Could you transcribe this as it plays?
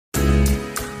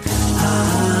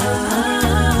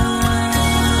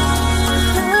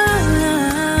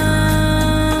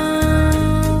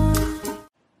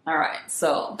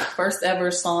first ever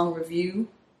song review.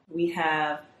 We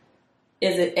have,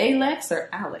 is it Alex or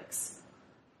Alex?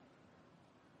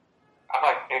 I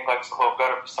like Alex a little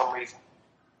better for some reason.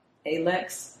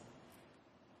 Alex.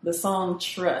 The song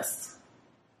Trust.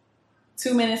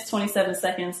 2 minutes, 27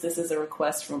 seconds. This is a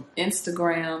request from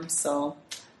Instagram, so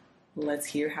let's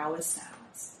hear how it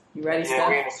sounds. You ready, Steph? Yeah,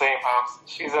 we're in the same house.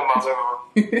 She's in my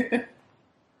living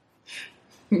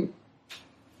room.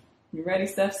 You ready,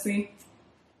 Steph C?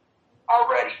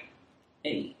 Already.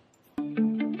 Hey.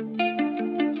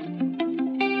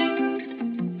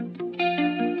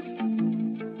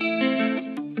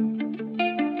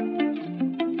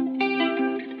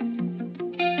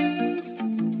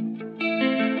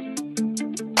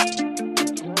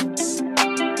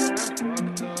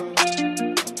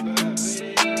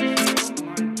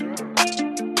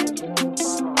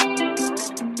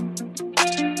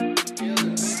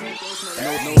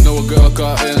 Know a girl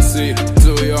called NC,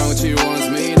 too young, she wants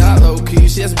me, not low-key,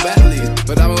 she has bad leads,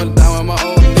 but I'm going down with my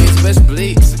old knees, bitch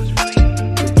bleeds.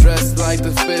 Dressed like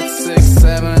the 5th, 6th,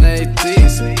 7th,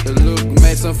 8th, the look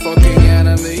made some fucking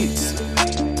enemies.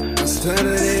 I'm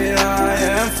standing high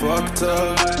and fucked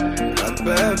up, that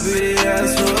bad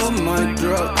BS with my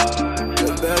drug.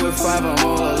 The bed with 5, I'm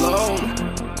all alone.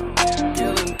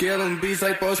 Killing beats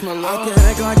like Post Malone. I can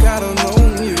act like I don't know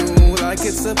you, like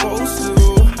it's supposed to.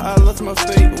 I lost my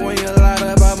fate when you lied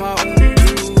about my own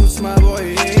dues. My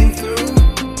boy ain't through.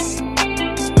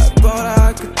 I thought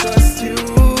I could trust you.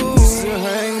 Still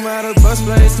hang by the bus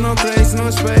place, no place, no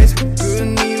space.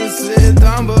 Couldn't even sit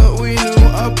down, but we knew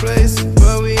our place.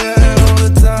 But we had all the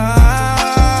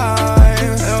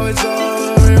time. Now it's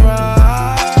all a mirage.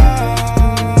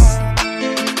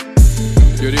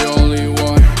 You're the only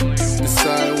one.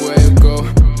 Decide where you go.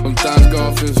 Sometimes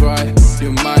golf feels right.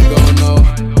 You might don't know.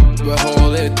 But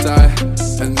hold it tight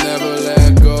and never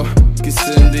let go. Cause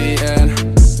in the end,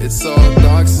 it's all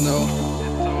dark snow.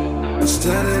 I'm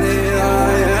standing here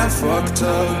high and fucked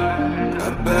up. I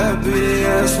bad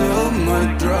BS with my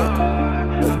drug.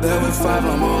 The bed with 5,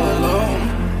 I'm all alone.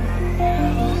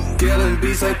 Killing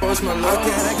beats like Post Malone. I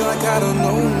can't act like I don't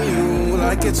know you,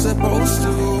 like it's supposed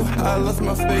to. I lost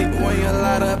my fate when you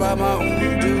lied about my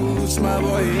own dues. My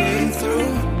boy ain't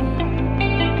through.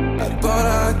 I thought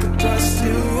I could trust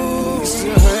you.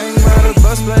 Still hang by the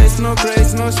bus place, no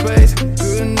place, no space.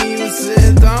 Couldn't even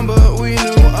sit down, but we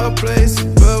knew our place.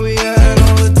 But we had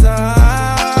all the time.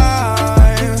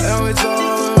 Now it's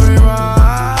all a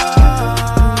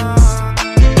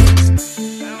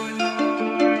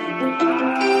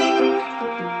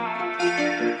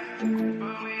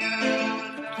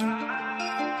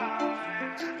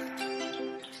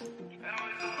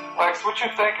Lex, what you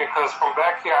thinking? Because from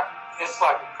back here, it's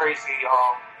like a crazy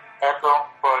echo,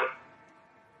 but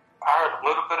I heard a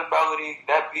little bit of melody.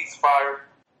 That beat's fire.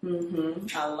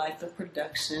 I like the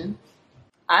production.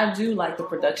 I do like the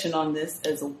production on this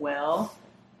as well.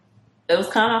 It was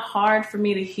kind of hard for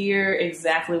me to hear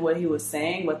exactly what he was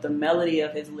saying, but the melody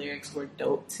of his lyrics were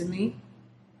dope to me.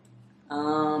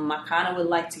 I kind of would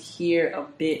like to hear a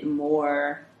bit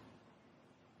more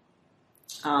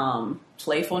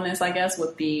playfulness, I guess,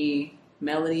 with the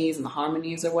melodies and the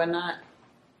harmonies or whatnot.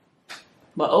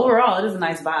 But overall, it is a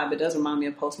nice vibe. It does remind me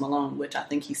of Post Malone, which I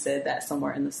think he said that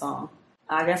somewhere in the song.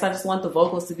 I guess I just want the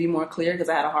vocals to be more clear because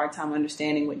I had a hard time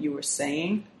understanding what you were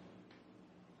saying.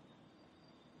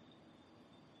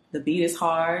 The beat is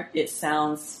hard. It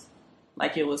sounds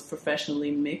like it was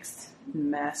professionally mixed and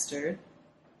mastered.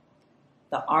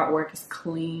 The artwork is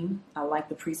clean. I like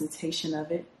the presentation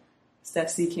of it. Steph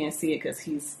C can't see it because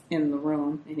he's in the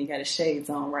room and he got his shades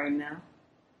on right now.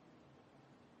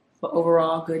 But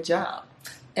overall, good job.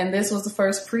 And this was the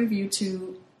first preview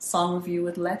to Song Review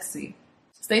with Lexi.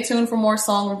 Stay tuned for more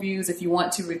song reviews. If you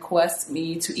want to request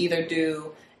me to either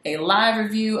do a live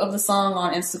review of the song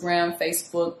on Instagram,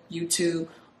 Facebook, YouTube,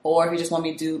 or if you just want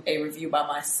me to do a review by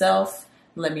myself,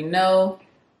 let me know.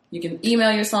 You can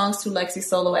email your songs to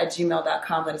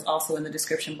lexisolo@gmail.com. That is also in the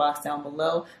description box down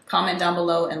below. Comment down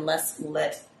below and let's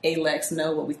let Alex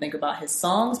know what we think about his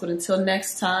songs. But until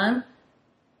next time,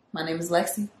 my name is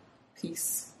Lexi.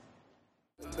 Peace.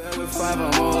 With 5,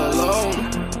 I'm all alone.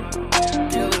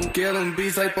 Killing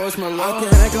beats like Post Malone. I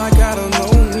can act like I don't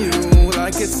know you,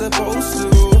 like it's supposed to.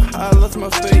 I lost my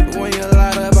fate when you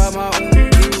lied about my own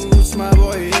dues. My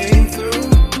boy ain't through.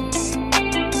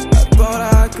 I thought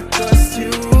I could trust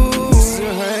you.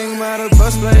 Still hang by the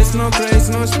bus place, no place,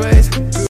 no space.